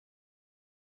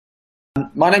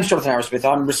My name's Jonathan Arrowsmith.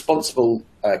 I'm responsible,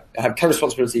 I have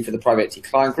co-responsibility for the private equity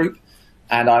client group,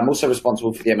 and I'm also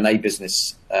responsible for the M&A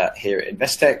business here at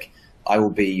Investec. I will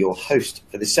be your host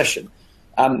for this session.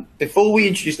 Before we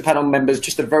introduce the panel members,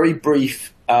 just a very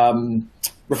brief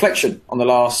reflection on the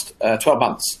last 12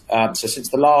 months. So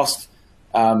since the last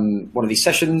one of these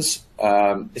sessions,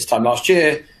 this time last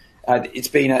year, it's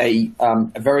been a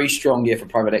very strong year for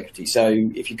private equity. So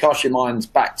if you cast your minds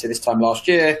back to this time last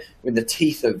year, we're in the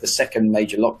teeth of the second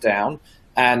major lockdown,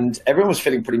 and everyone was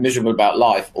feeling pretty miserable about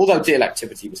life, although deal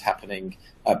activity was happening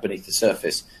beneath the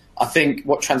surface. I think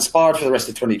what transpired for the rest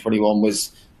of 2021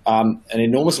 was an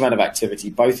enormous amount of activity,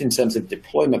 both in terms of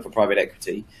deployment for private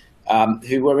equity,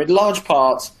 who were in large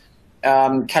part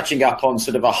catching up on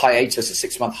sort of a hiatus, a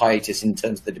 6-month hiatus in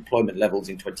terms of the deployment levels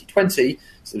in 2020.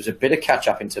 So there was a bit of catch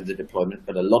up in terms of deployment,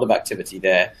 but a lot of activity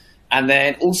there. And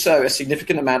then also a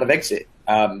significant amount of exit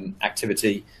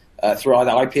activity through either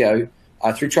IPO,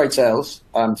 through trade sales,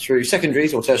 through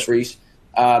secondaries or tertiaries,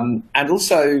 and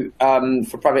also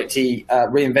for private equity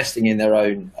reinvesting in their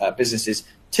own businesses,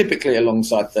 typically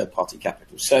alongside third-party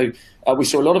capital. So we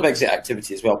saw a lot of exit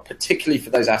activity as well, particularly for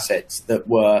those assets that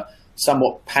were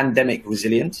somewhat pandemic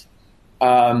resilient,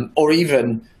 or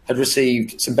even had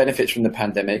received some benefits from the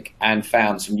pandemic and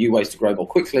found some new ways to grow more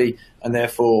quickly, and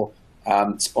therefore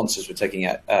sponsors were taking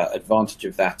advantage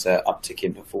of that uptick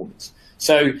in performance.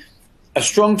 So a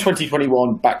strong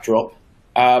 2021 backdrop,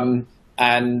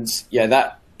 and yeah,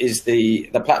 that is the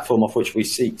platform off which we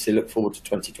seek to look forward to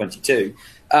 2022.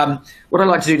 What I'd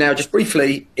like to do now, just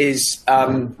briefly, is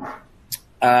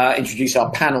introduce our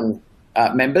panel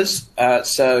members.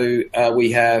 So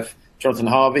we have Jonathan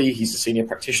Harvey, he's a senior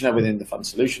practitioner within the fund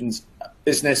solutions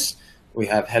business. We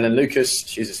have Helen Lucas,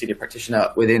 she's a senior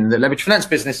practitioner within the leveraged finance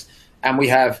business. And we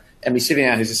have Emily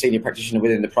Sivian, who's a senior practitioner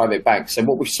within the private bank. So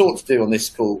what we've sought to do on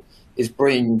this call is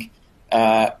bring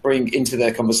into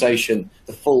the conversation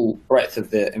the full breadth of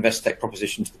the Investec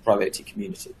proposition to the private equity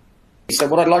community. So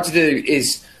what I'd like to do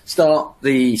is start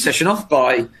the session off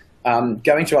by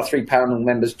going to our 3 panel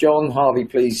members. John, Harvey,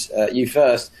 please, you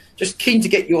first. Just keen to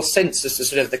get your sense as to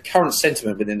sort of the current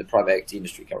sentiment within the private equity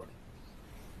industry currently.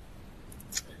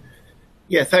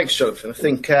 Yeah, thanks, Jonathan. I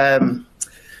think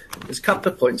there's a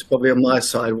couple of points probably on my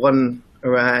side. One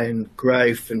around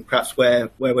growth and perhaps where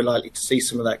we're likely to see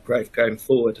some of that growth going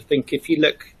forward. I think if you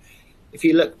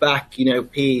look back,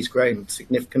 PE's grown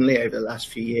significantly over the last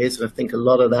few years, and I think a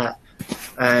lot of that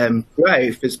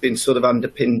growth has been sort of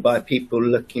underpinned by people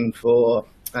looking for,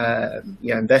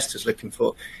 investors looking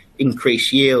for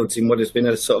increased yields in what has been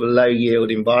a sort of low yield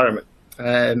environment.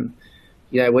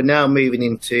 We're now moving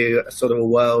into a sort of a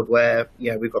world where,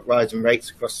 we've got rising rates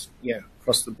across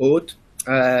the board,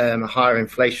 a higher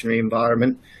inflationary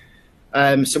environment.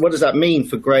 So what does that mean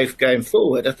for growth going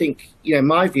forward? I think,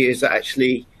 my view is that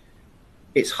actually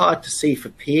it's hard to see for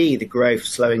PE the growth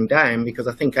slowing down, because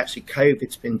I think actually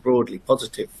COVID's been broadly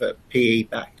positive for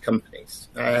PE-backed companies.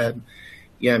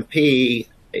 PE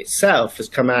itself has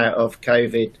come out of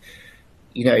COVID,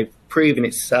 proving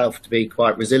itself to be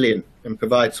quite resilient and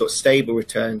provide sort of stable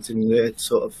returns in the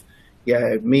sort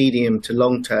of medium to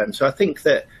long term. So I think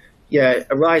that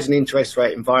a rising interest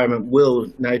rate environment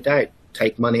will no doubt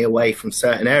take money away from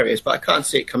certain areas, but I can't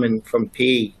see it coming from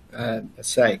PE per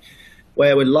se.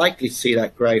 Where we're likely to see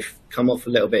that growth come off a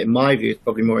little bit, in my view, is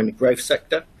probably more in the growth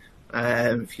sector.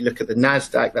 If you look at the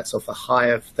NASDAQ, that's off a high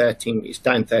of 13, it's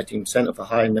down 13% off a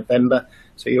high in November.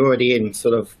 So you're already in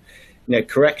sort of,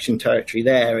 correction territory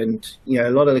there. And, a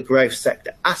lot of the growth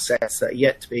sector assets that are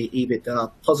yet to be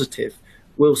EBITDA positive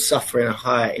will suffer in a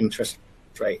higher interest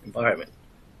rate environment.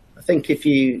 I think if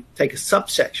you take a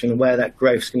subsection of where that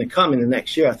growth is going to come in the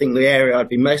next year, I think the area I'd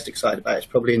be most excited about is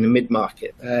probably in the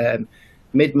mid-market.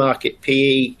 Mid-market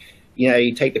PE,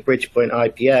 you take the Bridgepoint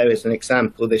IPO as an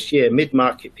example this year.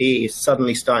 Mid-market PE is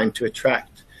suddenly starting to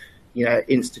attract,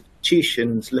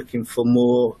 institutions looking for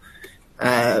more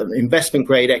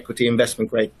investment-grade equity,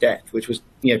 investment-grade debt, which was,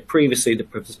 previously the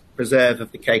preserve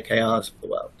of the KKRs of the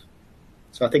world.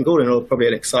 So I think all in all, probably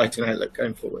an exciting outlook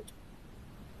going forward.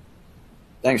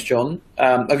 Thanks, John.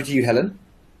 Over to you, Helen.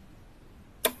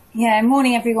 Yeah,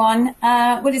 morning, everyone.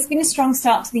 Well, it's been a strong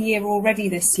start to the year already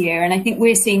this year, and I think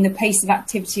we're seeing the pace of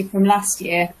activity from last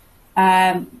year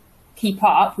keep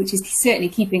up, which is certainly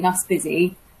keeping us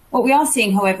busy. What we are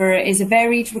seeing, however, is a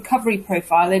varied recovery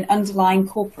profile in underlying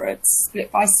corporates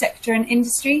split by sector and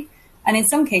industry. And in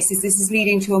some cases, this is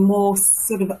leading to a more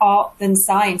sort of art than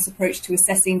science approach to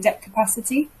assessing debt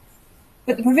capacity.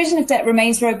 But the provision of debt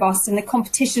remains robust, and the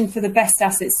competition for the best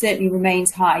assets certainly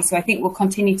remains high. So I think we'll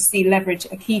continue to see leverage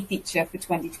a key feature for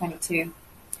 2022.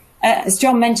 As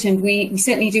John mentioned, we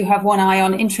certainly do have one eye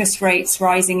on interest rates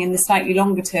rising in the slightly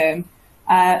longer term,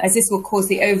 as this will cause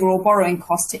the overall borrowing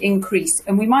cost to increase,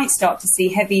 and we might start to see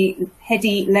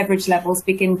heady leverage levels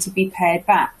begin to be pared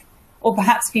back. Or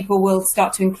perhaps people will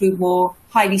start to include more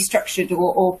highly structured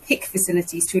or PIK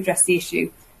facilities to address the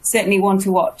issue. Certainly one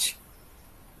to watch.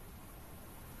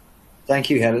 Thank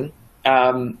you, Helen.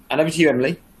 And over to you,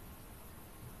 Emily.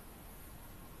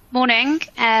 Morning.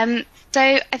 So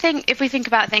I think if we think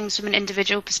about things from an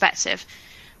individual perspective,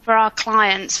 for our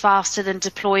clients, faster than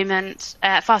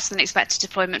expected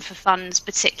deployment for funds,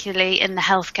 particularly in the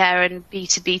healthcare and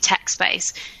B2B tech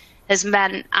space, has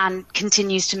meant and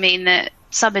continues to mean that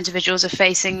some individuals are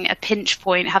facing a pinch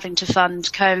point having to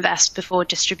fund co-invest before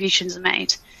distributions are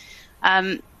made.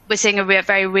 We're seeing a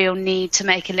very real need to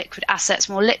make illiquid assets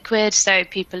more liquid, so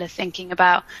people are thinking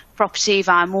about property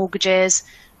via mortgages,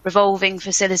 revolving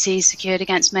facilities secured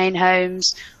against main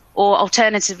homes, or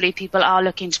alternatively, people are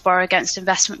looking to borrow against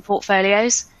investment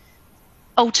portfolios,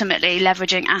 ultimately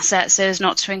leveraging assets so as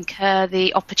not to incur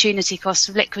the opportunity cost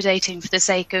of liquidating for the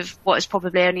sake of what is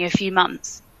probably only a few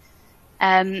months.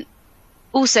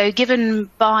 Also, given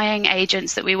buying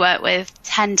agents that we work with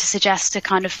tend to suggest a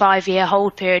kind of 5-year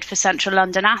hold period for central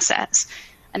London assets,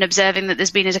 and observing that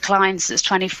there's been a decline since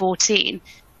 2014,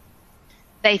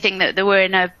 they think that we're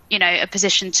in a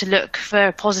position to look for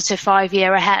a positive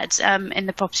 5-year ahead in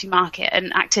the property market,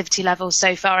 and activity levels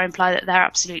so far imply that they're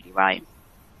absolutely right.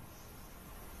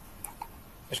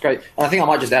 That's great. And I think I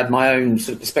might just add my own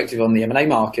sort of perspective on the M&A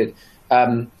market.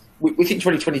 We think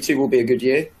 2022 will be a good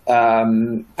year.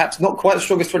 Perhaps not quite as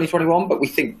strong as 2021, but we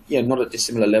think not at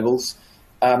dissimilar levels.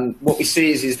 What we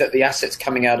see is that the assets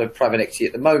coming out of private equity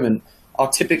at the moment are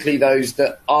typically those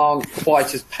that aren't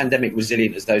quite as pandemic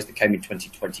resilient as those that came in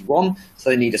 2021.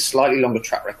 So they need a slightly longer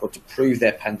track record to prove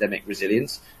their pandemic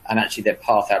resilience and actually their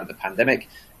path out of the pandemic.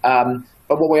 But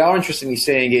what we are interestingly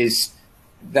seeing is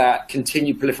that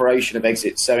continued proliferation of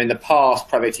exits. So in the past,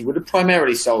 private equity would have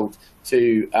primarily sold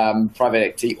to private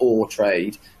equity or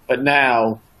trade, but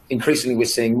now increasingly we're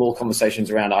seeing more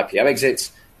conversations around IPO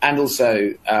exits and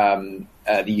also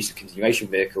the use of continuation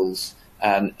vehicles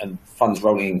and funds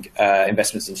rolling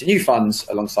investments into new funds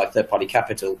alongside third-party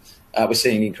capital. We're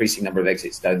seeing an increasing number of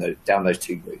exits down those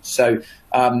two routes. So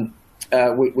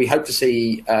we hope to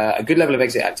see a good level of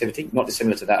exit activity, not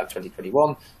dissimilar to that of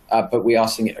 2021, but we are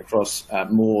seeing it across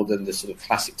more than the sort of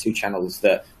classic two channels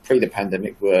that pre the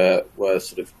pandemic were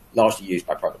sort of largely used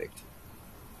by private equity.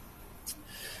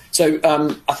 So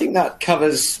I think that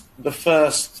covers the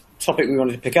first topic we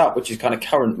wanted to pick up, which is kind of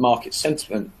current market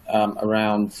sentiment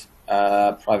around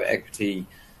private equity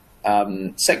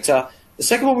sector. The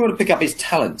second one we want to pick up is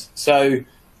talent. So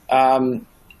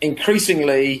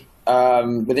increasingly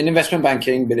within investment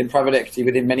banking, within private equity,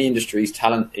 within many industries,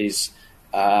 talent is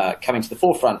coming to the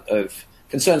forefront of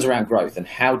concerns around growth and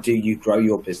how do you grow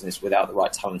your business without the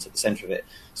right talent at the centre of it.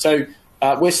 So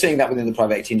we're seeing that within the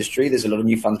private equity industry. There's a lot of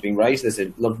new funds being raised. There's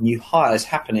a lot of new hires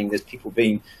happening. There's people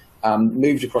being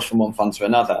moved across from one fund to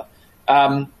another.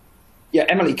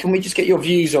 Emily, can we just get your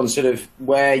views on sort of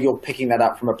where you're picking that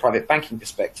up from a private banking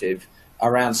perspective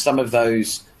around some of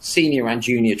those senior and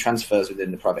junior transfers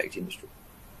within the private equity industry?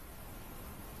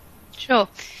 Sure.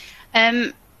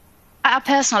 At a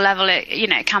personal level,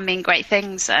 it can mean great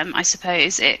things, I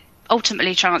suppose. It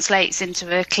ultimately translates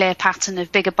into a clear pattern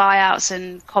of bigger buyouts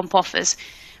and comp offers,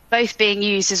 both being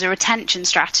used as a retention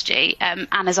strategy and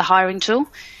as a hiring tool.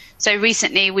 So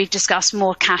recently we've discussed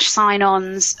more cash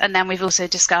sign-ons, and then we've also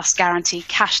discussed guaranteed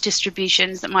cash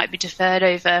distributions that might be deferred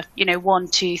over, 1,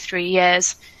 2, 3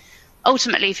 years.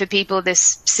 Ultimately, for people,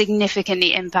 this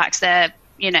significantly impacts their,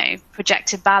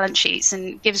 projected balance sheets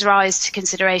and gives rise to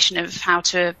consideration of how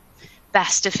to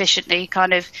best efficiently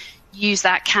kind of use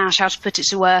that cash, how to put it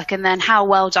to work, and then how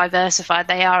well diversified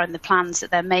they are in the plans that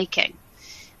they're making.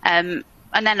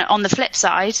 And then on the flip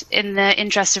side, in the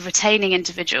interest of retaining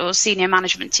individuals, senior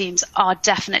management teams are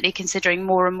definitely considering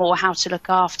more and more how to look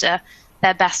after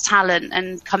their best talent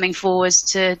and coming forwards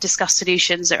to discuss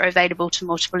solutions that are available to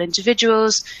multiple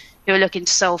individuals who are looking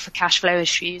to solve for cash flow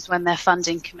issues when they're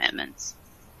funding commitments.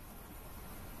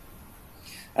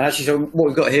 And actually, so what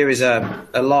we've got here is a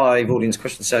live audience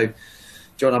question. So,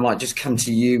 John, I might just come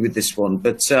to you with this one.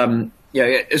 But,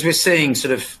 as we're seeing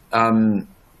sort of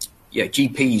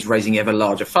GPs raising ever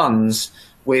larger funds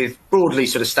with broadly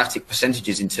sort of static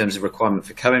percentages in terms of requirement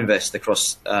for co-invest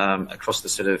across the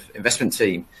sort of investment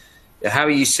team, how are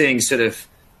you seeing sort of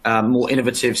more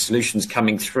innovative solutions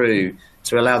coming through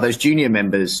to allow those junior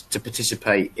members to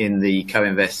participate in the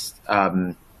co-invest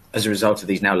as a result of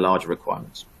these now larger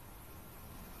requirements?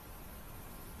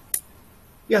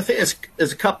 Yeah, I think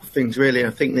there's a couple of things really. I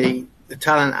think the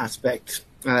talent aspect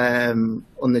on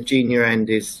the junior end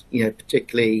is,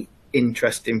 particularly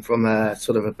interesting from a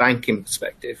sort of a banking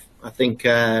perspective. I think,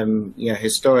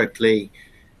 historically,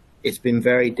 it's been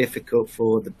very difficult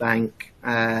for the bank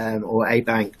or a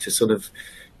bank to sort of,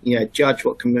 judge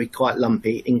what can be quite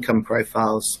lumpy income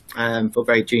profiles for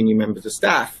very junior members of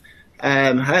staff.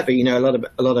 However, a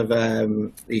lot of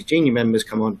these junior members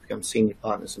come on to become senior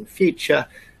partners in the future,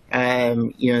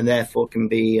 and therefore can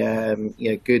be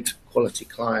good quality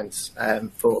clients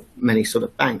for many sort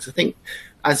of banks. I think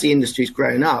as the industry's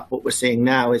grown up, what we're seeing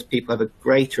now is people have a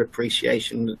greater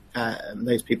appreciation.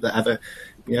 Those people that have a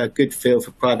good feel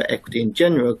for private equity in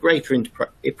general, greater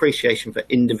appreciation for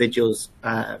individuals'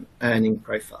 earning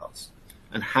profiles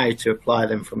and how to apply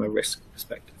them from a risk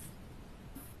perspective.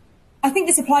 I think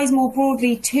this applies more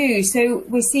broadly too. So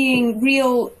we're seeing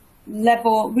real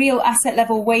asset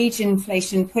level wage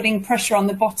inflation putting pressure on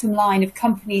the bottom line of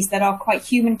companies that are quite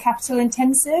human capital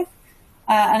intensive.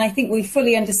 And I think we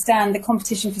fully understand the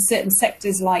competition for certain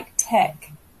sectors like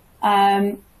tech.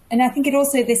 And I think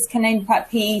this can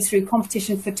impact PE through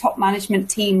competition for top management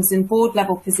teams and board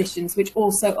level positions, which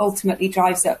also ultimately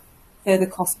drives up further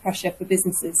cost pressure for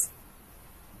businesses.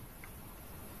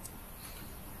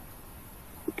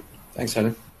 Thanks,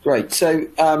 Helen. Great. So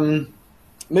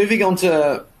moving on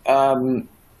to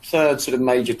third sort of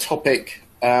major topic,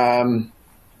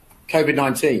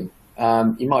 COVID-19.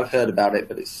 You might have heard about it,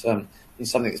 but it's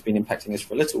something that's been impacting us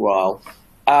for a little while.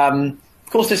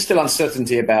 Of course, there's still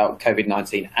uncertainty about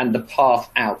COVID-19 and the path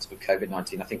out of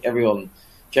COVID-19. I think everyone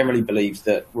generally believes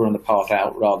that we're on the path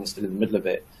out rather than still in the middle of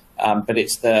it. But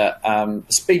it's the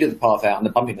speed of the path out and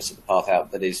the bumpiness of the path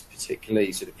out that is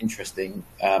particularly sort of interesting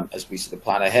as we sort of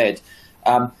plan ahead.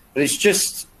 But it's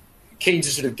just keen to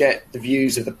sort of get the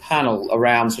views of the panel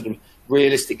around sort of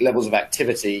realistic levels of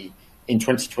activity in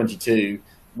 2022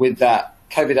 with that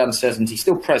COVID uncertainty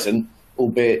still present,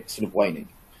 albeit sort of waning.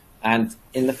 And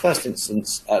in the first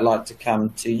instance, I'd like to come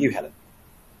to you, Helen.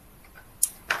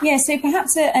 Yeah, so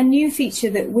perhaps a new feature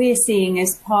that we're seeing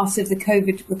as part of the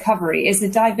COVID recovery is the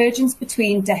divergence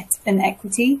between debt and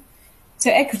equity. So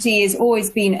equity has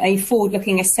always been a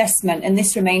forward-looking assessment, and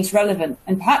this remains relevant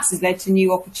and perhaps has led to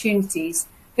new opportunities.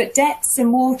 But debt's a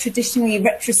more traditionally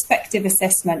retrospective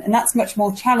assessment, and that's much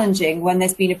more challenging when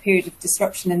there's been a period of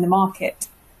disruption in the market.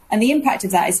 And the impact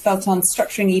of that is felt on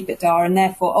structuring EBITDA and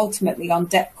therefore ultimately on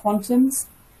debt quantums.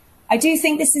 I do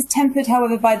think this is tempered,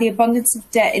 however, by the abundance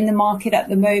of debt in the market at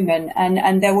the moment,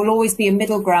 and there will always be a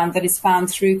middle ground that is found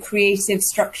through creative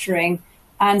structuring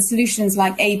and solutions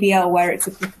like ABL where it's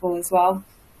applicable as well.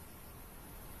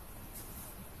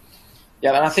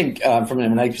 Yeah, and I think from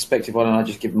an M&A perspective, why don't I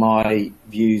just give my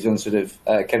views on sort of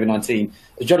COVID-19.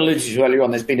 As John alluded to earlier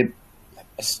on, there's been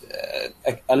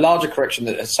a larger correction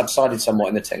that has subsided somewhat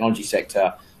in the technology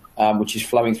sector, which is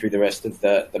flowing through the rest of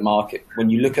the market. When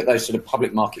you look at those sort of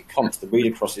public market comps, the read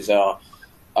acrosses are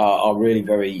really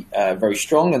very, very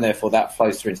strong, and therefore that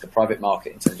flows through into the private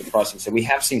market in terms of pricing. So we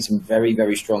have seen some very,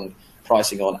 very strong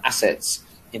pricing on assets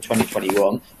in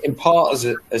 2021, in part,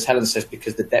 as Helen says,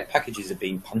 because the debt packages have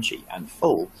been punchy and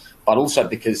full, but also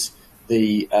because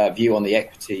the view on the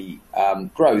equity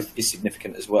growth is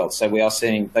significant as well. So we are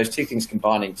seeing those two things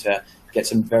combining to get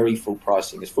some very full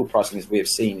pricing as we have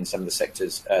seen in some of the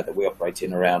sectors that we operate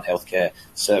in around healthcare,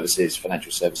 services,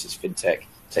 financial services, fintech,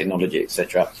 technology,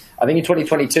 etc. I think in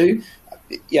 2022,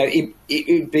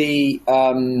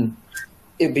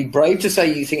 it would be brave to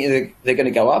say you think they're going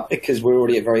to go up because we're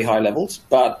already at very high levels,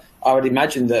 but I would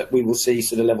imagine that we will see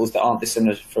sort of levels that aren't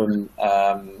dissimilar from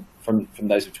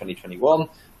those of 2021.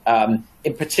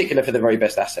 In particular for the very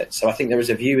best assets. So I think there is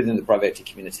a view within the private equity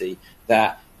community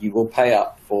that you will pay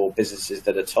up for businesses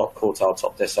that are top quartile,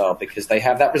 top decile, because they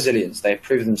have that resilience. They have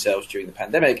proven themselves during the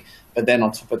pandemic, but then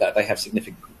on top of that, they have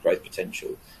significant growth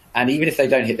potential. And even if they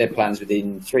don't hit their plans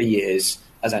within 3 years,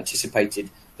 as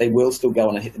anticipated, they will still go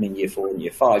on and hit them in year 4 and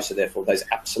year 5. So therefore, those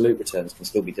absolute returns can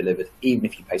still be delivered, even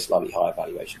if you pay slightly higher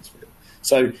valuations for them.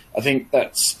 So I think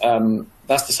that's the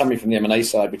summary from the M&A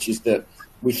side, which is that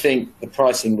we think the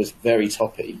pricing was very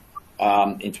toppy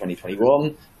in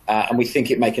 2021, and we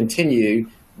think it may continue.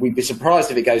 We'd be surprised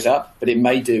if it goes up, but it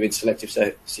may do in selective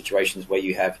situations where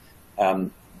you have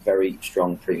very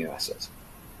strong premium assets.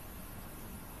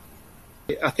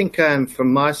 I think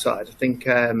from my side,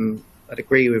 I'd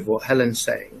agree with what Helen's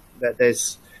saying, that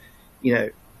there's,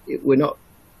 we're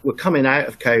coming out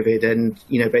of COVID and,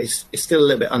 but it's still a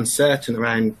little bit uncertain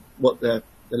around what the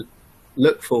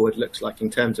look forward looks like in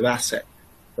terms of asset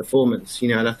performance,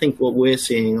 and I think what we're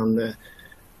seeing on the,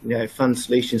 fund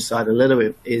solution side a little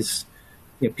bit is,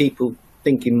 people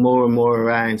thinking more and more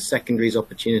around secondaries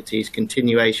opportunities,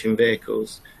 continuation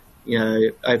vehicles.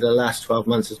 Over the last 12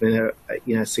 months has been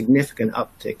a significant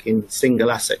uptick in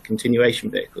single asset continuation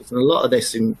vehicles. And a lot of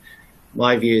this, in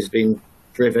my view, has been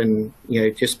driven,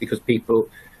 just because people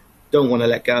don't want to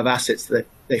let go of assets that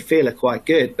they feel are quite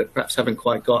good, but perhaps haven't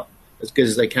quite got as good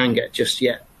as they can get just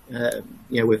yet.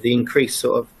 With the increased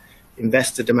sort of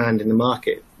investor demand in the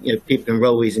market, people can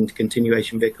roll these into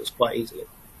continuation vehicles quite easily.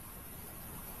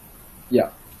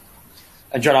 Yeah.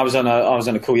 And John, I was on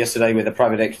a call yesterday with a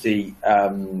private equity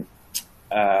firm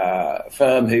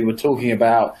who were talking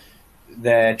about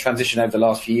their transition over the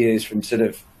last few years from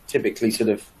typically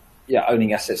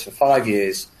owning assets for 5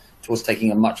 years towards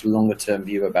taking a much longer term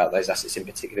view about those assets, in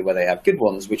particular where they have good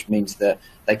ones, which means that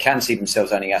they can see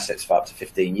themselves owning assets for up to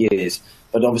 15 years.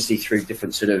 But obviously through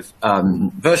different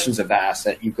versions of that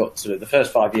asset, you've got the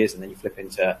first 5 years and then you flip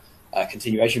into a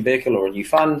continuation vehicle or a new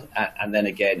fund, and then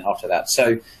again after that.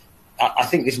 So I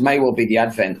think this may well be the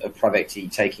advent of private equity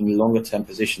taking longer term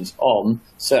positions on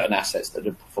certain assets that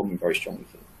are performing very strongly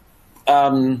for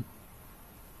them.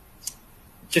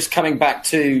 Just coming back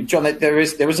to John, there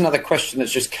is another question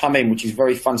that's just come in, which is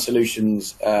very fund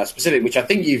solutions specific, which I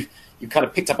think you've kind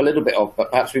of picked up a little bit of,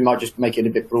 but perhaps we might just make it a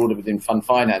bit broader within fund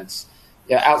finance.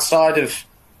 Yeah, outside of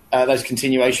those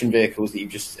continuation vehicles that you've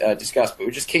just discussed, but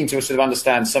we're just keen to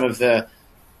understand some of the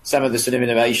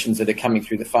innovations that are coming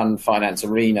through the fund finance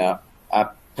arena,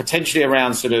 potentially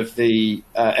around the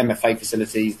MFA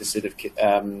facilities,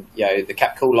 the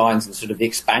cap call lines, and the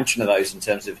expansion of those in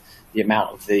terms of the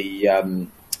amount of the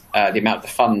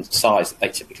fund size that they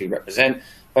typically represent,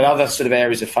 but other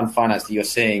areas of fund finance that you're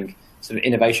seeing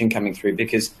innovation coming through,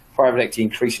 because private equity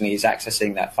increasingly is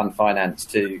accessing that fund finance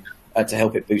to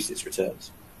help it boost its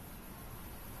returns.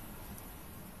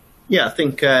 Yeah, I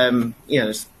think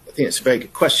it's a very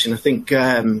good question. I think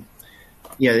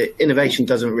innovation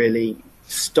doesn't really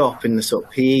stop in the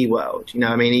PE world.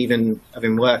 Even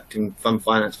having worked in fund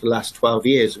finance for the last 12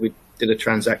 years, we did a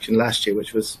transaction last year,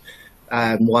 which was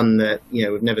one that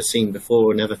we've never seen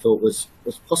before, never thought was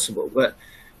possible. But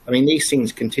these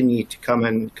things continue to come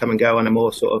and go on a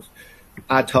more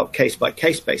ad hoc case by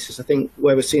case basis. I think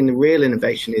where we're seeing the real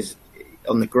innovation is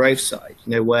on the growth side,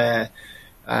 where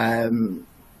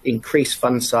increased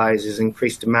fund sizes,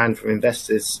 increased demand from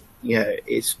investors,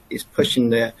 is pushing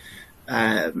the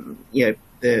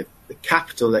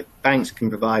capital that banks can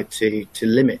provide to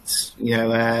limits.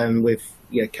 With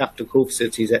capital call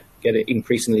facilities that get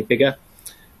increasingly bigger.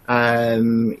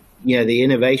 The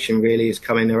innovation really is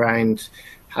coming around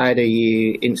how do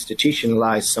you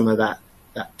institutionalize some of that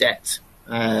debt,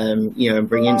 and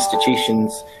bring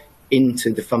institutions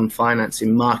into the fund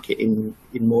financing market in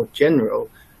more general,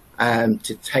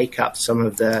 to take up some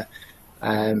of the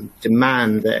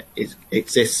demand that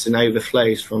exists and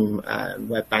overflows from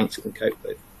where banks can cope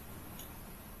with.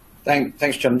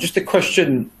 Thanks, John. Just a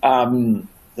question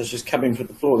that's just coming from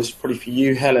the floor. This is probably for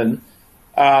you, Helen.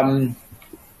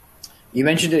 You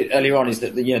mentioned it earlier on, is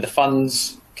that the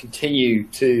funds continue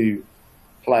to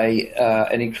play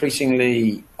an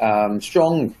increasingly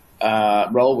strong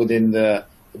role within the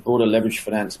broader leveraged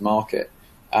finance market.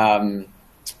 And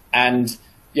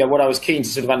what I was keen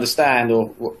to understand, or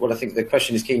what I think the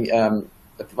question is keen,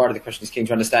 the provider of the question is keen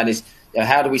to understand, is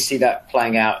how do we see that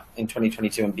playing out in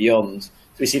 2022 and beyond?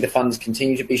 Do we see the funds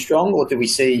continue to be strong, or do we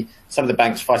see some of the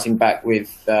banks fighting back with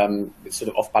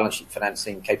off-balance sheet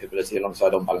financing capability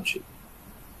alongside on-balance sheet?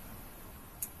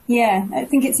 Yeah, I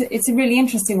think it's a really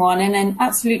interesting one, and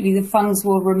absolutely the funds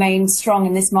will remain strong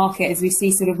in this market as we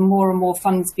see more and more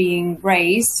funds being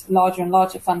raised, larger and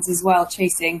larger funds as well,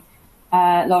 chasing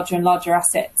larger and larger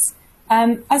assets.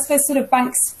 As for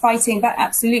banks fighting back,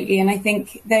 absolutely, and I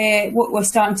think what we're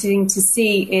starting to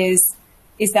see is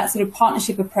that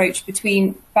partnership approach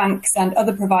between banks and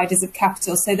other providers of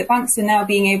capital, so that banks are now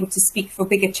being able to speak for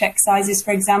bigger check sizes,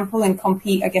 for example, and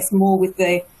compete, I guess, more with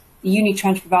the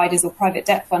unitranche providers or private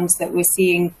debt funds that we're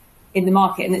seeing in the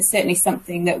market. And it's certainly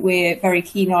something that we're very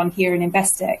keen on here in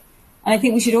Investec. And I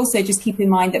think we should also just keep in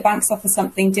mind that banks offer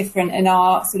something different and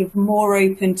are more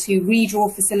open to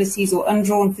redraw facilities or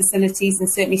undrawn facilities,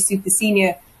 and certainly super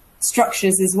senior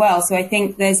structures as well. So I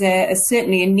think there's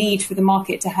certainly a need for the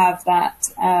market to have that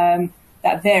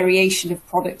variation of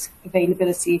product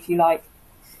availability, if you like.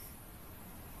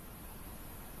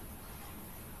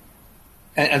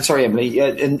 And sorry, Emily,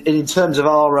 in terms of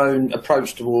our own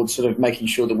approach towards making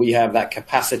sure that we have that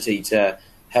capacity to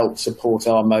help support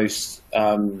our most,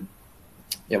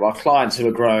 our clients who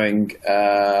are growing,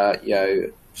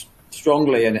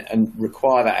 strongly and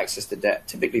require that access to debt,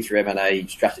 typically through M&A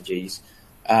strategies.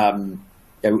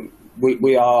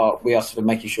 we are sort of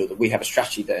making sure that we have a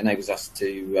strategy that enables us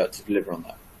to deliver on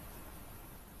that.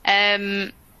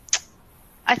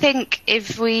 I think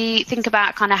if we think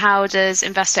about kind of how does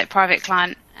Investec Private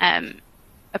Client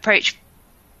approach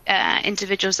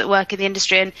individuals that work in the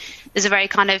industry, and there's a very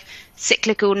kind of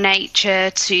cyclical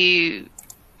nature to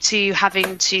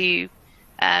having to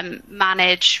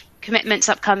manage commitments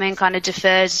upcoming, kind of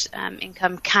deferred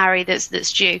income carry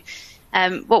that's due.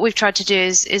 What we've tried to do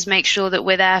is make sure that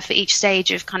we're there for each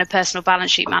stage of kind of personal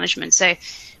balance sheet management. So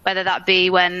whether that be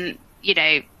when, you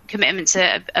know, commitments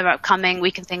are upcoming,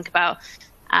 we can think about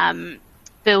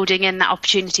building in that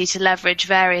opportunity to leverage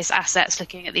various assets,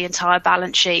 looking at the entire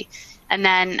balance sheet. And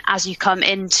then as you come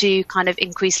into kind of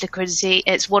increased liquidity,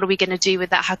 it's what are we going to do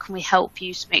with that? How can we help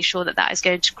you to make sure that that is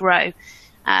going to grow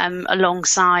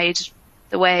alongside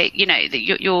the way, you know, that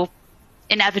your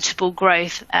inevitable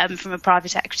growth from a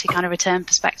private equity kind of return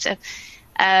perspective.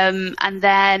 And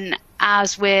then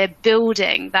as we're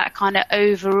building that kind of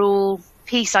overall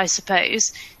piece, I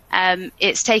suppose,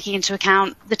 it's taking into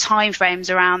account the timeframes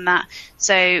around that.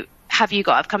 So have you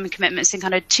got upcoming commitments in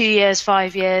kind of 2 years,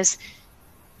 5 years?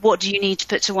 What do you need to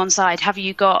put to one side? Have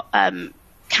you got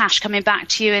cash coming back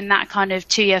to you in that kind of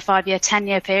 2 year, 5 year, 10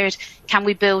 year period? Can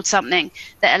we build something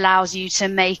that allows you to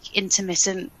make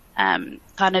intermittent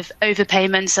kind of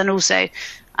overpayments and also,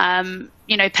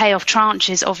 you know, pay off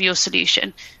tranches of your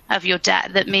solution, of your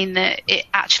debt, that mean that it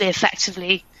actually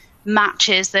effectively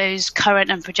matches those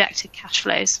current and projected cash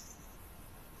flows?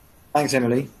 Thanks,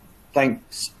 Emily.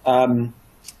 Thanks. And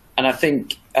I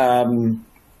think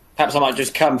perhaps I might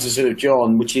just come to sort of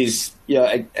John, which is,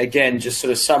 again, just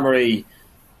sort of summary,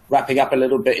 wrapping up a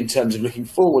little bit in terms of looking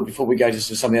forward before we go to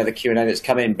sort of some of the other Q&A that's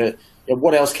come in. But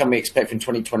what else can we expect from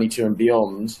 2022 and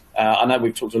beyond? I know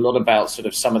we've talked a lot about sort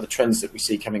of some of the trends that we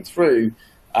see coming through,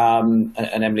 and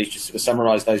Emily's just sort of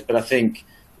summarised those. But I think,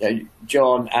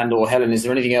 John and or Helen, is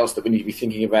there anything else that we need to be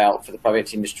thinking about for the private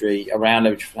equity industry around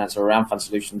leveraged finance or around fund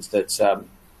solutions that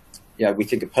we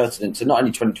think are pertinent to not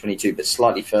only 2022 but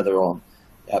slightly further on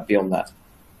beyond that?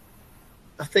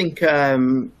 I think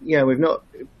we've not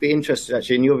be interested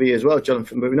actually in your view as well,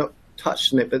 Jonathan, but we've not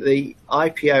touched on it. But the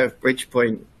IPO of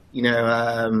Bridgepoint,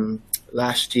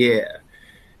 last year,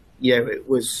 it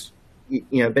was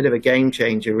a bit of a game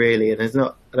changer really, and I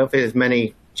don't think there's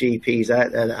many GPs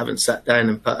out there that haven't sat down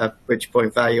and put a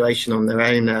Bridgepoint valuation on their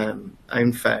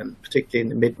own firm, particularly in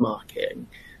the mid market, and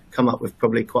come up with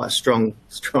probably quite a strong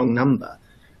number.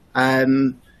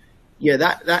 That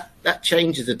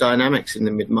changes the dynamics in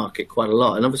the mid market quite a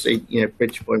lot, and obviously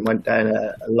Bridgepoint went down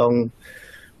a long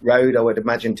road, I would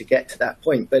imagine, to get to that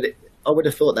point, but I would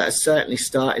have thought that has certainly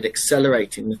started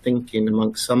accelerating the thinking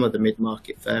amongst some of the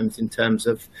mid-market firms in terms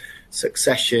of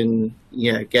succession,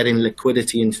 getting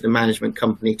liquidity into the management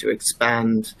company to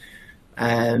expand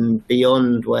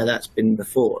beyond where that's been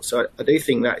before. So I do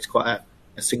think that is quite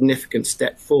a significant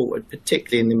step forward,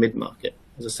 particularly in the mid-market.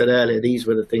 As I said earlier, these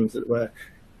were the things that were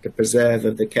the preserve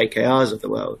of the KKRs of the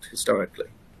world historically.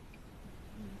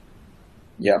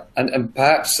 Yeah, and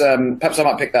perhaps I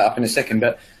might pick that up in a second,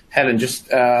 but Helen, just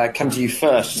come to you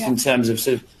first, just in terms of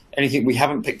sort of anything we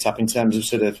haven't picked up in terms of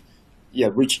sort of,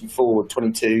 reaching forward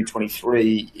 22,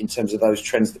 23, in terms of those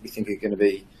trends that we think are going to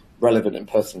be relevant and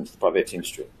pertinent to the private equity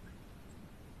industry.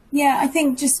 Yeah, I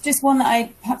think just one that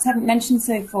I perhaps haven't mentioned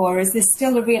so far is there's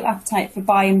still a real appetite for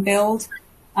buy and build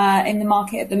in the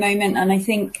market at the moment. And I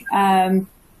think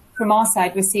from our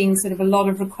side, we're seeing sort of a lot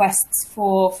of requests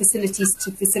for facilities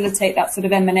to facilitate that sort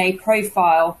of M&A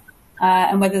profile.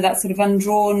 And whether that's sort of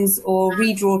undrawns or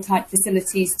redraw type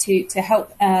facilities to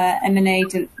help M&A,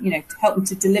 to help them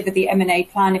to deliver the M&A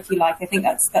plan, if you like. I think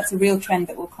that's a real trend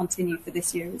that will continue for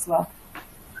this year as well.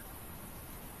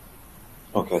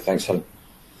 Okay, thanks, Helen.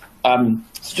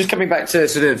 So just coming back to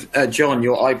sort of John,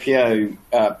 your IPO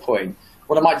point.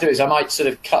 What I might do is I might sort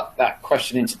of cut that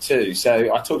question into two.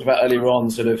 So I talked about earlier on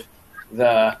sort of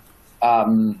the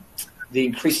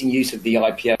increasing use of the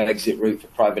IPO exit route for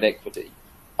private equity.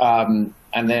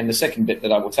 And then the second bit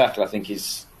that I will tackle, I think,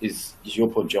 is your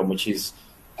point, John, which is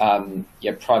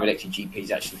private equity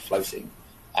GPs actually floating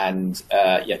and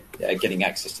getting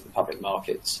access to the public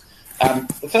markets.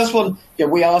 The first one,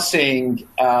 we are seeing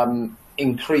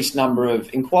increased number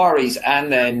of inquiries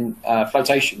and then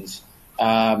flotations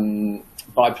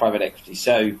by private equity.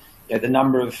 So the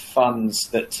number of funds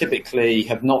that typically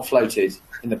have not floated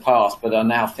in the past but are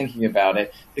now thinking about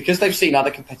it because they've seen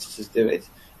other competitors do it.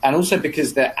 And also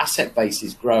because their asset base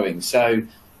is growing. So,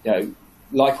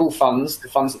 like all funds, the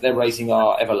funds that they're raising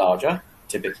are ever larger,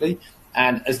 typically.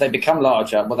 And as they become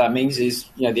larger, what that means is,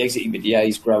 the exit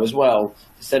EBITDAs grow as well.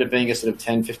 Instead of being a sort of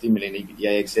 10, 50 million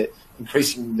EBITDA exit,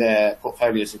 increasing their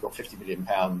portfolios, they've got £50 million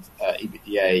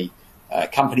EBITDA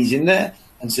companies in there.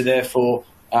 And so therefore,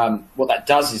 what that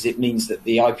does is it means that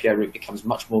the IPO route becomes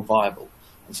much more viable.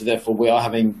 And so therefore, we are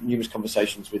having numerous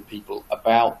conversations with people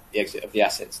about the exit of the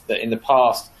assets that in the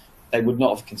past, they would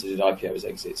not have considered IPO as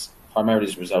exits, primarily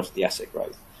as a result of the asset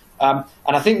growth. And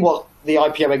I think what the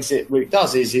IPO exit route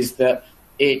does is that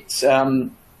it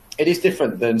is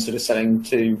different than sort of selling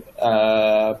to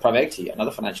private equity,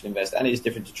 another financial investor, and it is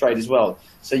different to trade as well.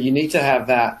 So you need to have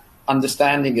that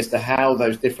understanding as to how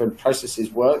those different processes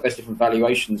work, those different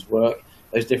valuations work,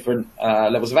 those different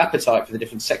levels of appetite for the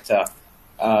different sector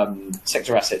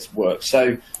assets work.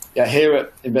 So here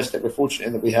at Investec, we're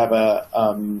fortunate that we have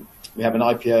an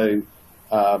IPO.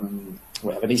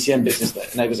 We have an ECM business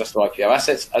that enables us to IPO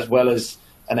assets, as well as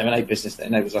an M&A business that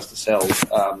enables us to sell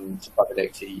to private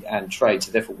equity and trade.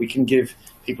 So therefore, we can give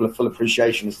people a full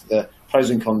appreciation as to the pros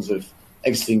and cons of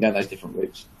exiting down those different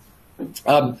routes.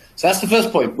 So that's the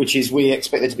first point, which is we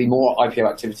expect there to be more IPO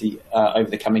activity over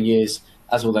the coming years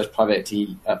as all those private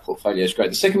equity portfolios grow.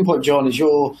 The second point, John, is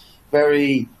your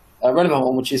very relevant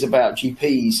one, which is about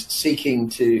GPs seeking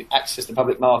to access the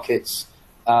public markets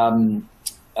for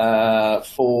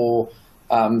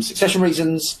succession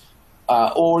reasons,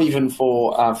 or even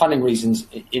for funding reasons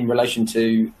in relation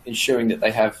to ensuring that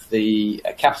they have the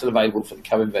capital available for the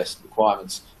co-invest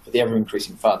requirements for the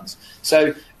ever-increasing funds.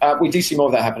 So we do see more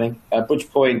of that happening.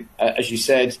 Bridgepoint, as you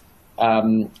said,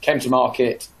 came to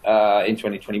market in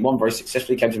 2021, very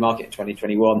successfully came to market in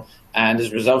 2021. And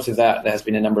as a result of that, there has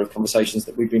been a number of conversations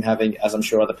that we've been having, as I'm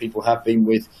sure other people have been,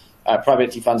 with private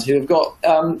equity funds who have got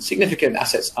significant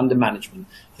assets under management.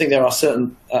 I think there are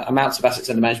certain amounts of assets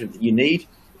under management that you need,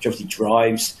 which obviously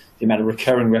drives the amount of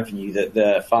recurring revenue that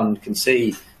the fund can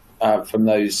see from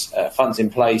those funds in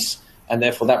place. And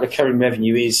therefore, that recurring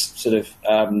revenue is sort of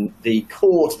the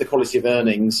core to the quality of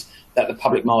earnings that the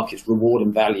public markets reward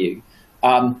and value.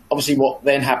 Obviously, what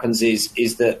then happens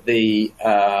is that the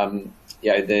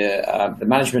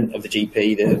management of the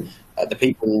GP, the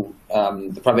people,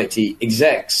 the private equity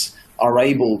execs are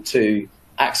able to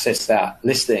access that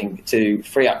listing to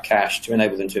free up cash to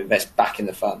enable them to invest back in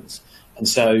the funds. And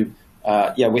so,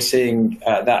 we're seeing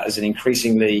that as an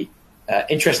increasingly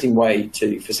interesting way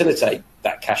to facilitate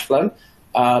that cash flow.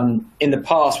 In the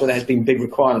past, where there has been big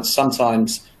requirements,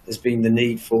 sometimes there's been the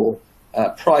need for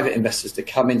private investors to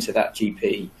come into that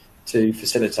GP to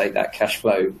facilitate that cash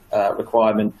flow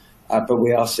requirement. But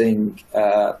we are seeing,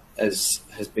 as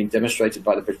has been demonstrated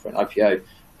by the Bridgepoint IPO,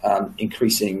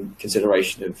 increasing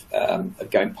consideration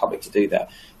of going public to do that.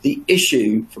 The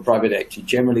issue for private equity,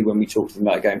 generally when we talk to them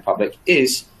about going public,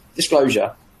 is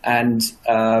disclosure and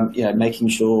making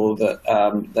sure that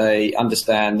they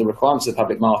understand the requirements of the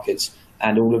public markets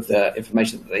and all of the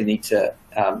information that they need to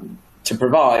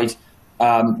provide,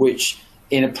 which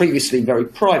in a previously very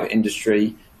private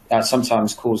industry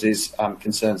sometimes causes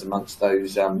concerns amongst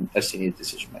those senior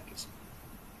decision makers.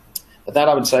 But that,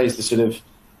 I would say, is the sort of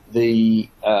the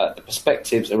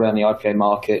perspectives around the IPO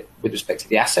market with respect to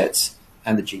the assets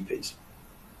and the GPs.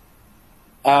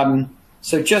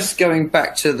 So just going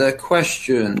back to the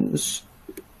questions.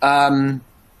 I've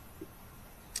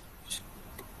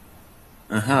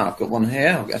got one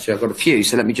here. Actually, I've got a few.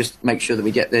 So let me just make sure that we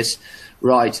get this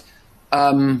right.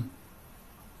 So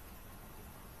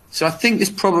I think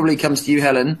this probably comes to you,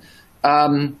 Helen.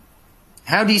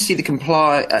 How do you see the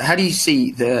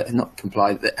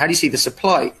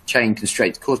supply chain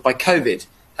constraints caused by COVID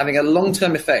having a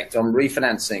long-term effect on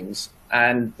refinancings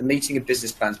and the meeting of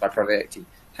business plans by private equity?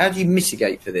 How do you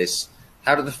mitigate for this?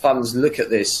 How do the funds look at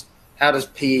this? How does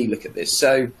PE look at this?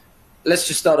 So let's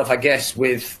just start off, I guess,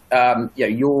 with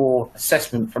your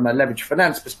assessment from a leveraged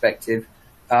finance perspective,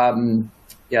 and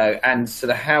sort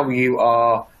of how you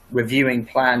are reviewing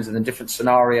plans and the different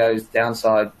scenarios,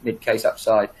 downside, mid-case,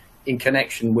 upside, in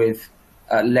connection with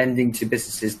lending to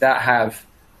businesses that have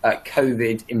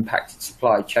COVID-impacted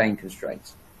supply chain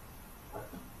constraints.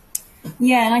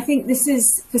 Yeah, and I think this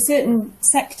is, for certain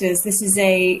sectors, this is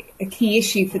a key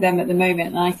issue for them at the moment.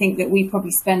 And I think that we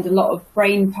probably spend a lot of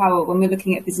brain power when we're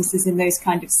looking at businesses in those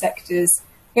kind of sectors,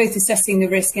 both assessing the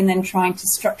risk and then trying to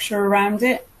structure around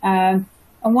it. And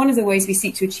one of the ways we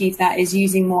seek to achieve that is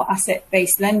using more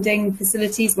asset-based lending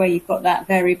facilities where you've got that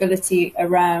variability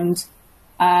around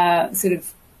sort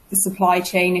of the supply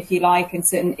chain, if you like, and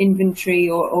certain inventory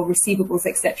or receivables,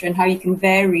 etc., and how you can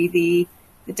vary the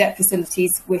debt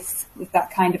facilities with that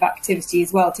kind of activity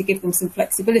as well to give them some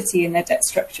flexibility in their debt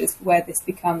structures where this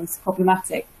becomes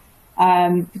problematic.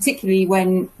 particularly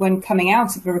when coming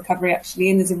out of a recovery, actually,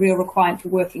 and there's a real requirement for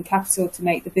working capital to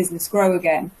make the business grow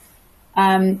again.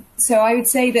 So I would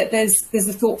say that there's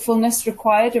a thoughtfulness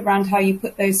required around how you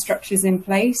put those structures in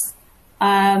place.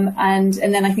 And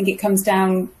then I think it comes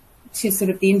down to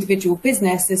sort of the individual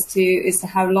business as to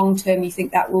how long term you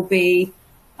think that will be,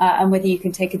 and whether you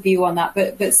can take a view on that.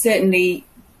 But certainly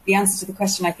the answer to the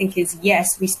question, I think, is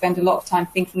yes, we spend a lot of time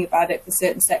thinking about it for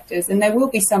certain sectors. And there will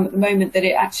be some at the moment that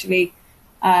it actually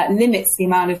limits the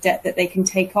amount of debt that they can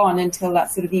take on until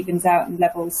that sort of evens out and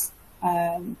levels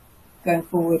going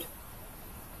forward.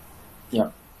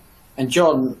 Yeah. And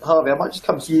John, Harvey, I might just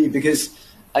come to you, because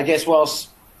I guess whilst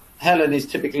Helen is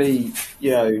typically,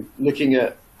 looking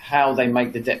at how they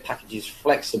make the debt packages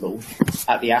flexible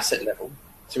at the asset level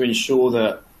to ensure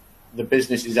that the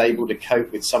business is able to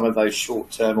cope with some of those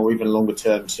short-term or even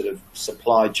longer-term sort of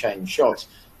supply chain shocks.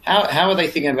 How are they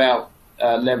thinking about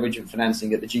leverage and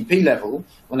financing at the GP level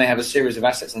when they have a series of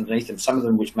assets underneath them, some of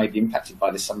them which may be impacted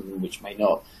by this, some of them which may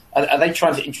not? Are they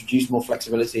trying to introduce more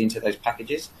flexibility into those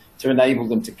packages to enable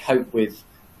them to cope with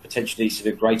potentially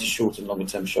sort of greater short and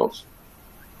longer-term shocks?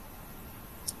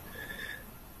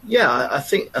 Yeah, I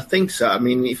think so. I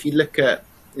mean, if you look at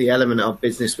the element of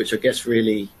business, which I guess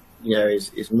really,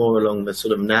 is more along the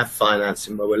sort of NAV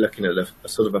financing, where we're looking at a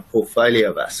sort of a portfolio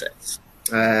of assets.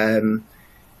 I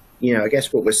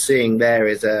guess what we're seeing there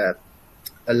is a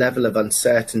level of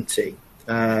uncertainty,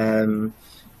 around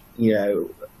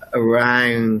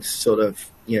sort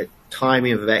of,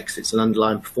 timing of exits and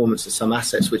underlying performance of some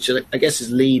assets, which I guess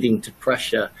is leading to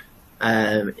pressure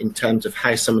in terms of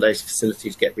how some of those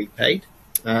facilities get repaid.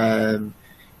 And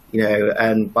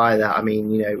by that, I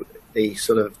mean, the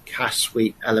sort of cash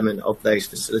sweep element of those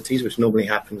facilities, which normally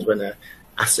happens when an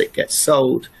asset gets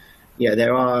sold.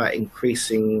 There are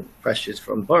increasing pressures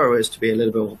from borrowers to be a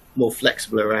little bit more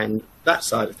flexible around that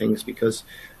side of things, because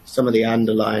some of the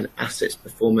underlying assets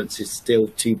performance is still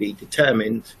to be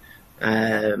determined,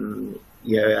 and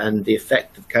the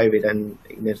effect of COVID and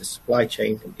the supply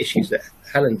chain issues that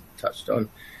Helen touched on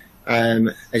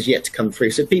has yet to come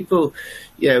through. So people,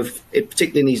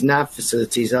 particularly in these NAV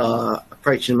facilities, are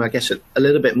approaching them, I guess, a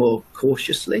little bit more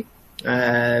cautiously.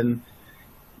 Whereas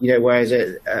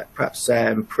perhaps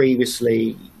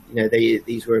previously,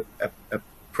 these were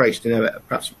approached in a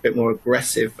perhaps a bit more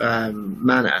aggressive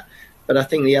manner. But I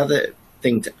think the other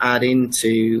thing to add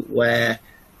into where,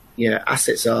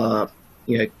 assets are,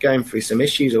 going through some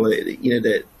issues, or,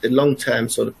 the long-term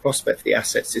sort of prospect for the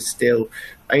assets is still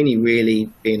only really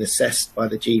being assessed by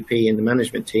the GP and the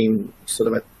management team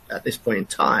sort of at this point in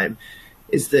time,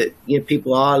 is that,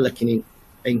 people are looking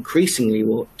increasingly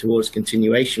towards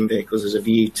continuation vehicles as a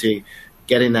view to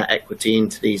getting that equity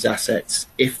into these assets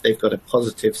if they've got a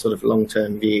positive sort of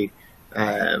long-term view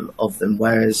of them.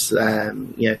 Whereas,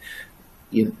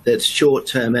 the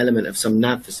short-term element of some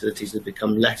NAV facilities has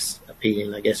become less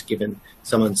appealing, I guess, given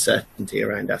some uncertainty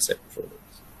around asset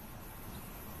performance.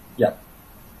 Yeah.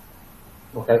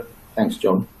 Okay. Thanks,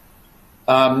 John.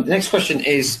 The next question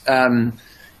is, I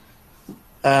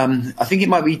think it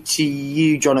might be to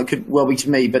you, John. It could well be to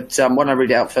me, but why don't I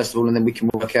read it out first of all, and then we can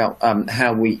work out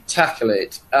how we tackle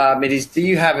it. It is, do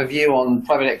you have a view on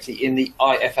private equity in the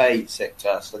IFA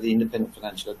sector, so the independent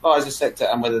financial advisor sector,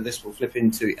 and whether this will flip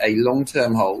into a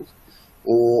long-term hold,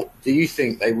 or do you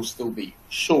think they will still be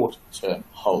short-term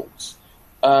holds?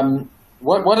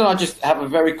 Why don't I just have a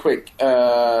very quick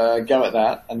go at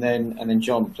that, and then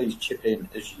John, please chip in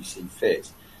as you see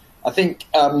fit. I think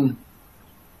in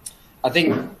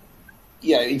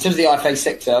terms of the IFA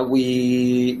sector,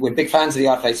 we're big fans of the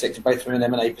IFA sector, both from an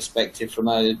M&A perspective, from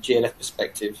a GLF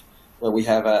perspective, where we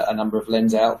have a number of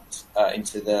lends out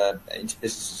into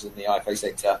businesses in the IFA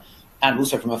sector, and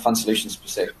also from a fund solutions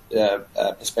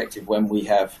perspective, when we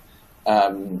have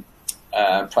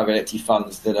private equity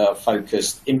funds that are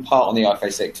focused in part on the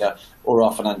IFA sector, or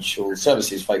are financial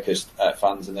services focused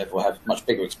funds, and therefore have much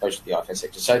bigger exposure to the IFA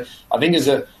sector. So I think as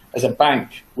a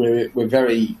bank, we're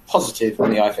very positive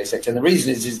on the IFA sector, and the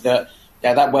reason is that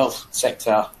that wealth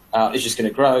sector is just going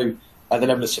to grow. The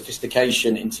level of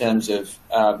sophistication in terms of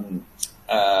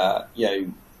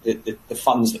the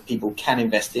funds that people can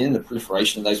invest in, the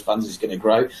proliferation of those funds is going to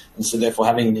grow, and so therefore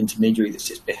having an intermediary that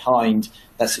sits behind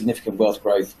that significant wealth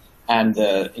growth and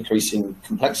the increasing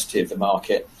complexity of the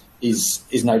market is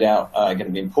no doubt going to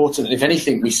be important. And if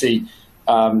anything, we see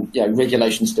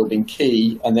regulation still being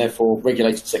key, and therefore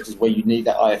regulated sectors where you need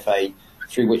that IFA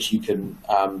through which you can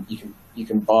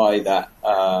buy that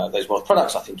those wealth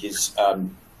products, I think is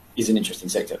an interesting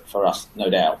sector for us, no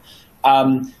doubt.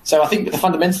 So I think the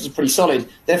fundamentals are pretty solid.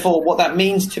 Therefore, what that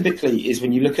means typically is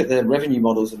when you look at the revenue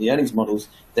models and the earnings models,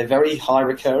 they're very high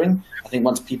recurring. I think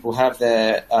once people have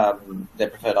their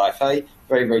preferred IFA,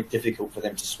 very, very difficult for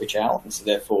them to switch out. And so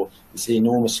therefore, we see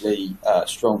enormously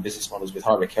strong business models with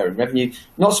high recurring revenue.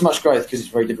 Not so much growth because it's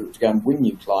very difficult to go and win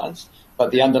new clients,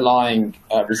 but the underlying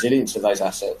resilience of those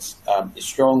assets is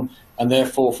strong. And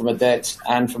therefore, from a debt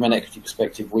and from an equity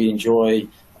perspective, we enjoy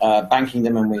banking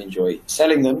them and we enjoy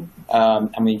selling them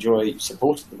and we enjoy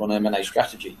supporting them on M&A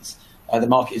strategies. The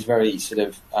market is very sort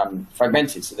of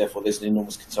fragmented, so therefore there's an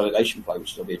enormous consolidation play,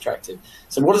 which will be attractive.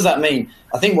 So what does that mean?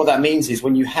 I think what that means is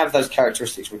when you have those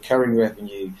characteristics, recurring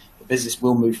revenue, the business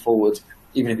will move forward.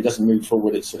 Even if it doesn't move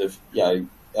forward, it's sort of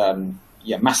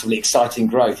massively exciting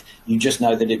growth. You just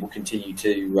know that it will continue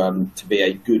to be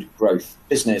a good growth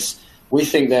business. We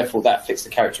think, therefore, that fits the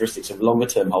characteristics of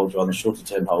longer-term holds rather than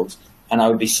shorter-term holds. And I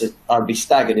would be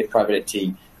staggered if private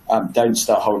equity don't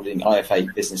start holding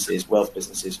IFA businesses, wealth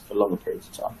businesses for longer periods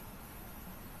of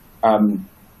time.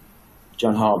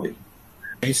 John Harvey.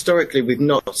 Historically, we've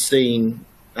not seen,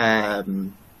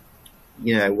 wealth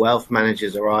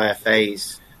managers or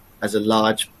IFAs as a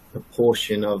large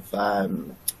proportion of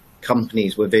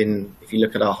companies within. If you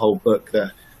look at our whole book,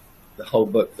 the whole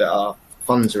book that our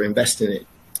funds are investing in.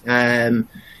 I'm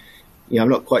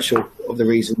not quite sure of the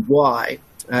reason why,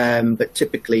 but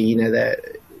typically,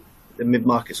 the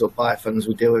mid-markets or buyer funds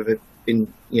we deal with have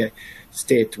been,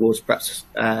 steered towards perhaps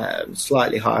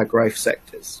slightly higher growth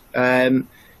sectors. But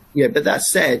that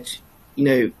said,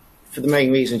 for the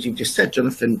main reasons you've just said,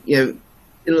 Jonathan, in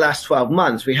the last 12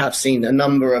 months, we have seen a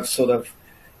number of sort of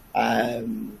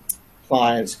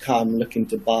clients come looking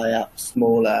to buy up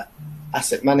smaller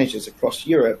asset managers across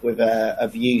Europe with a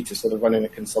view to sort of running a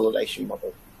consolidation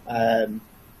model.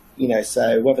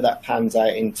 So whether that pans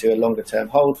out into a longer term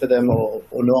hold for them or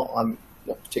not, I'm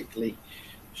not particularly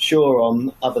sure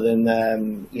on, other than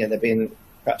there being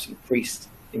perhaps increased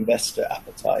investor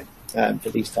appetite for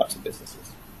these types of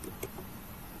businesses.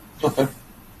 Okay.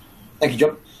 Thank you,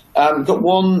 John. Got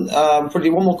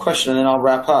probably one more question and then I'll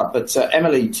wrap up. But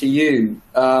Emily, to you,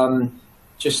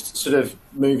 just sort of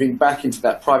moving back into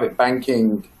that private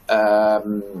banking part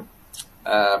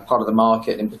of the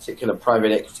market, in particular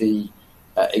private equity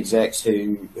execs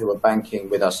who are banking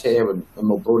with us here and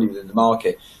more broadly within the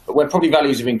market, but where property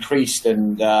values have increased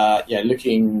and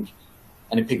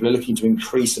if people are looking to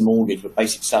increase a mortgage but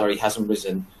basic salary hasn't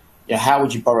risen, how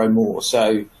would you borrow more?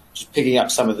 So just picking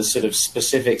up some of the sort of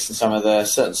specifics and some of the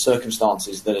certain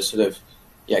circumstances that are sort of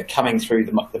coming through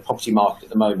the property market at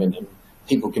the moment, and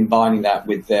people combining that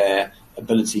with their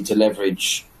ability to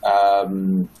leverage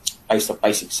based off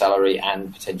basic salary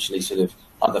and potentially sort of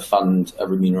other fund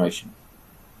remuneration.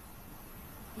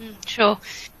 Sure.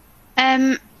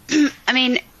 I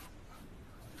mean,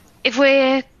 if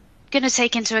we're going to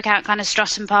take into account kind of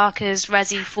Stratton Parker's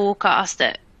Resi forecast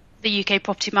that the UK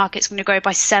property market's going to grow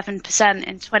by 7%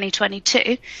 in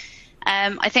 2022,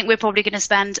 I think we're probably going to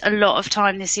spend a lot of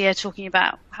time this year talking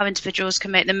about how individuals can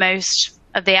make the most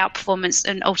of the outperformance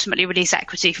and ultimately release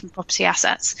equity from property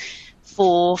assets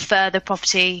for further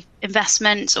property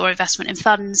investment or investment in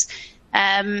funds.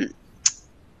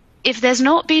 If there's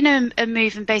not been a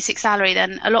move in basic salary,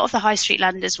 then a lot of the high street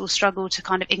lenders will struggle to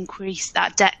kind of increase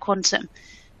that debt quantum.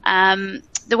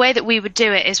 The way that we would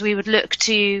do it is we would look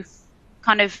to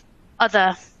kind of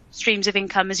other streams of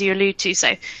income, as you allude to.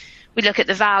 So we look at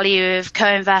the value of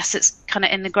co-invest that's kind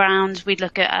of in the ground. We'd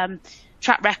look at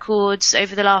track records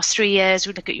over the last 3 years.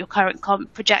 We look at your current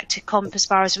projected comp as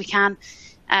far as we can.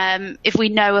 If we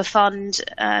know a fund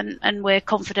and we're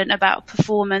confident about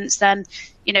performance, then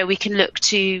we can look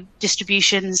to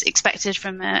distributions expected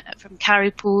from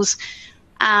carry pools,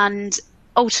 and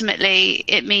ultimately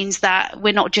it means that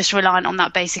we're not just reliant on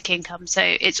that basic income. So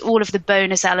it's all of the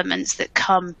bonus elements that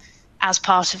come as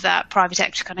part of that private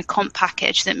equity kind of comp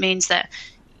package that means that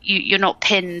you're not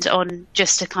pinned on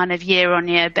just a kind of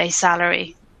year-on-year base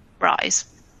salary rise.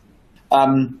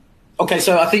 Okay,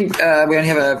 so I think we only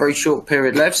have a very short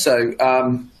period left, so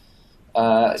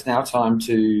it's now time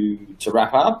to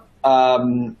wrap up.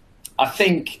 I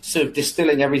think sort of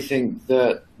distilling everything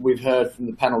that we've heard from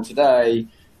the panel today,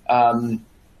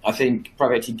 I think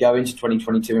private equity go into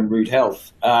 2022 in rude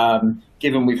health.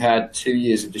 Given we've had 2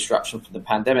 years of disruption from the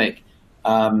pandemic,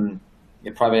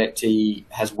 private equity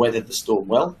has weathered the storm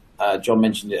well. John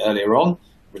mentioned it earlier on.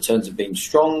 Returns have been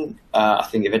strong. I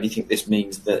think if anything, this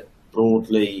means that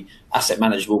broadly asset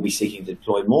managers will be seeking to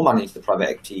deploy more money into the private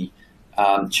equity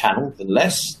channel than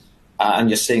less. And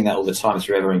you're seeing that all the time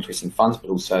through ever-increasing funds, but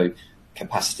also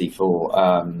capacity for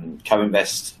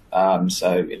co-invest,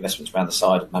 so investments around the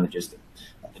side of managers that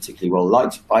particularly well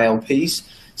liked by LPs.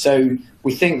 So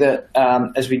we think that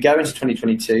as we go into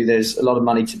 2022, there's a lot of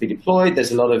money to be deployed.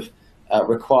 There's a lot of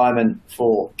requirement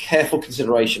for careful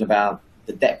consideration about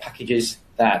the debt packages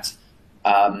that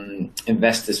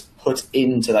investors put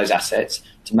into those assets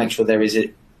to make sure there is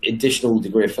an additional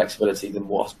degree of flexibility than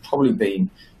what's probably been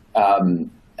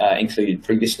included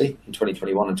previously in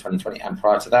 2021 and 2020 and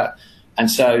prior to that. And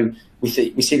so we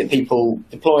see that people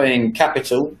deploying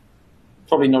capital,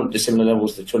 probably not at dissimilar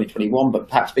levels to 2021, but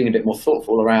perhaps being a bit more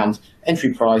thoughtful around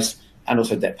entry price and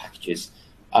also debt packages.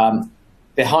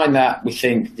 Behind that, we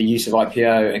think the use of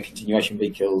IPO and continuation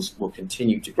vehicles will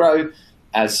continue to grow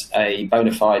as a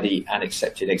bona fide and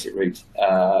accepted exit route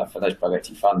for those private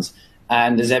equity funds.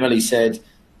 And as Emily said,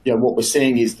 what we're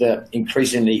seeing is that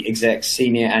increasingly execs,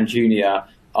 senior and junior,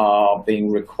 are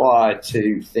being required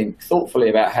to think thoughtfully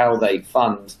about how they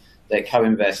fund their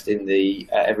co-invest in the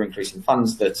ever-increasing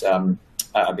funds that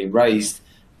are being raised.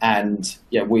 And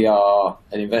we are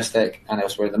at Investec and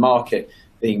elsewhere in the market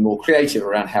being more creative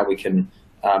around how we can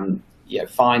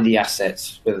find the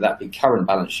assets, whether that be current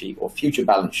balance sheet or future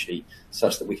balance sheet,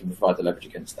 such that we can provide the leverage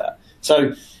against that.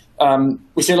 So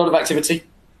we see a lot of activity.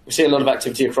 We see a lot of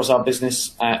activity across our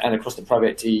business and across the private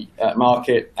equity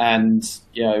market. And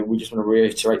we just want to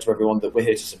reiterate to everyone that we're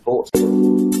here to support.